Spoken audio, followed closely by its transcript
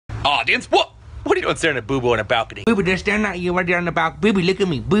audience. What? What are you doing staring at Boo Boo on a balcony? Boo Boo, just stand out here right there on the balcony. Boo Boo, look at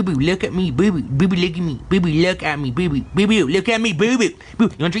me. Boo Boo, look at me. Boo Boo, Boo Boo, look at me. Boo Boo, look at me. Boo Boo, Boo Boo, look at me. Boo Boo, Boo. You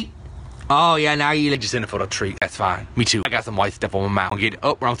want a treat? Oh yeah, now you Just in it for the treat. That's fine. Me too. I got some white stuff on my mouth. I'll get it.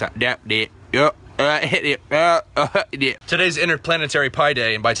 Oh, wrong side. Yep. Hit it. Today's Interplanetary Pie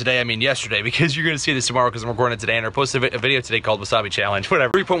Day, and by today I mean yesterday, because you're gonna see this tomorrow because I'm recording it today, and I posted a video today called Wasabi Challenge.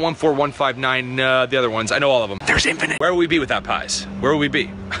 Whatever. 3.14159. The other ones. I know all of them. There's infinite. Where would we be without pies? Where would we be?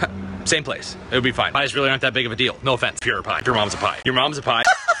 Same place. It would be fine. Pies really aren't that big of a deal. No offense. If you're a pie. If your mom's a pie. Your mom's a pie.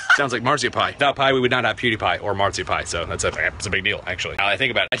 Sounds like Marziapie. Without pie, we would not have Pewdiepie or Marziapie, so that's a big deal, actually. Now I think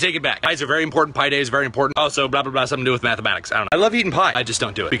about it. I take it back. Pies are very important. Pie day is very important. Also, blah, blah, blah, something to do with mathematics. I don't know. I love eating pie. I just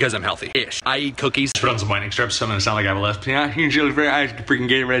don't do it because I'm healthy-ish. I eat cookies. Put on some whitening strips, so I'm gonna sound like I have a lisp. Yeah, usually very high to freaking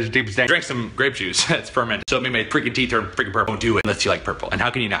get rid of deep stain. Drink some grape juice. It's fermented. So it made my freaking teeth turn freaking purple. Don't do it unless you like purple. And how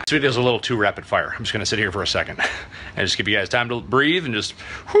can you not? This video's a little too rapid fire. I'm just gonna sit here for a second and just give you guys time to breathe and just,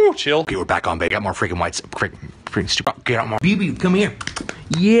 whoo, chill. Okay, we're back on, baby. Got more freaking whites. Freaking stupid. Get out more. BB, come here.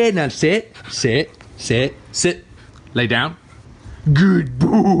 Yeah, now sit. Lay down. Good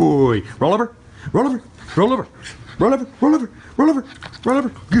boy. Roll over.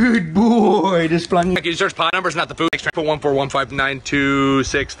 Good boy. Just flung. Can you search pie numbers, not the food?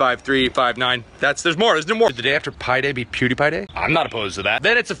 14159265359. There's more. There's no more. Should the day after Pie Day be Pewdiepie Day? I'm not opposed to that.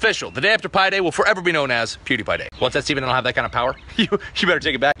 Then it's official. The day after Pie Day will forever be known as Pewdiepie Day. What's that, Steven? I don't have that kind of power. You better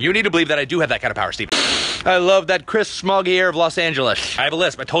take it back. You need to believe that I do have that kind of power, Steven. I love that crisp, smoggy air of Los Angeles. I have a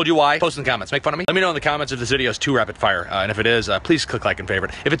lisp. I told you why. Post in the comments. Make fun of me. Let me know in the comments if this video is too rapid fire. And if it is, please click like and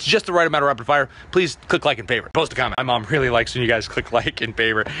favorite. If it's just the right amount of rapid fire, please click like and favorite. Post a comment. My mom really likes when you guys click like and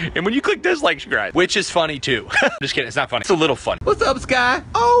favorite. And when you click dislike, she cries. Which is funny too. Just kidding. It's not funny. It's a little funny. What's up, Sky?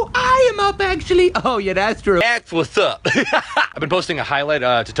 Oh, I am up actually. Oh yeah, that's true. Ask what's up. I've been posting a highlight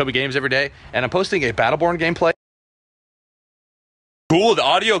to Toby Games every day, and I'm posting a Battleborn gameplay. Cool, the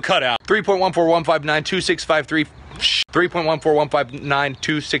audio cut out. 3.141592653.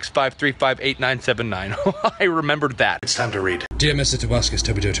 3.141592653588979. I remembered that. It's time to read. Dear Mr. Tobuscus,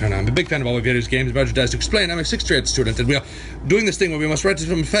 Toby Joe Turner, I'm a big fan of all of videos, games, about your to explain. I'm a 6th grade student, and we are doing this thing where we must write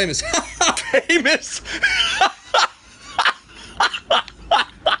something famous. Famous?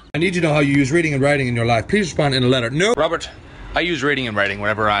 I need to know how you use reading and writing in your life. Please respond in a letter. No. Robert, I use reading and writing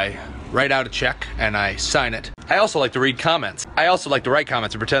whenever I write out a check and I sign it. I also like to read comments. I also like to write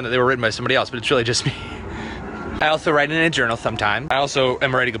comments and pretend that they were written by somebody else, but it's really just me. I also write in a journal sometimes. I also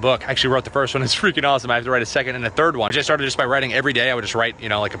am writing a book. I actually wrote the first one. It's freaking awesome. I have to write a second and a third one. I just started just by writing every day. I would just write, you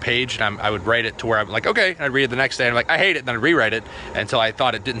know, like a page, and I would write it to where I'm like, okay, and I'd read it the next day, and I'm like, I hate it, and then I'd rewrite it until I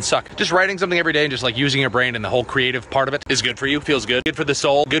thought it didn't suck. Just writing something every day and just like using your brain and the whole creative part of it is good for you, feels good. Good for the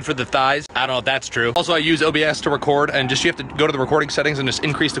soul, good for the thighs. I don't know if that's true. Also, I use OBS to record, and just you have to go to the recording settings and just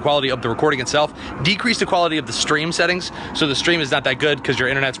increase the quality of the recording itself, decrease the quality of the stream settings, so the stream is not that good because your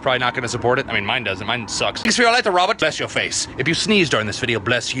internet's probably not going to support it. I mean, mine doesn't. Mine sucks. Thanks for your light, Robert. Bless your face. If you sneeze during this video,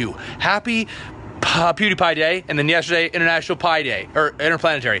 bless you. Happy Pewdiepie Day, and then yesterday, International Pie Day, or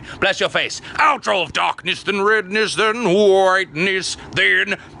Interplanetary. Bless your face. Outro of darkness, then redness, then whiteness,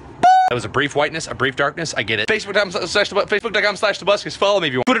 then... That was a brief whiteness, a brief darkness. I get it. Facebook.com/Tobuscus. Follow me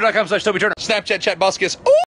if you want. Twitter.com/Toby Turner. Snapchat, Buscus.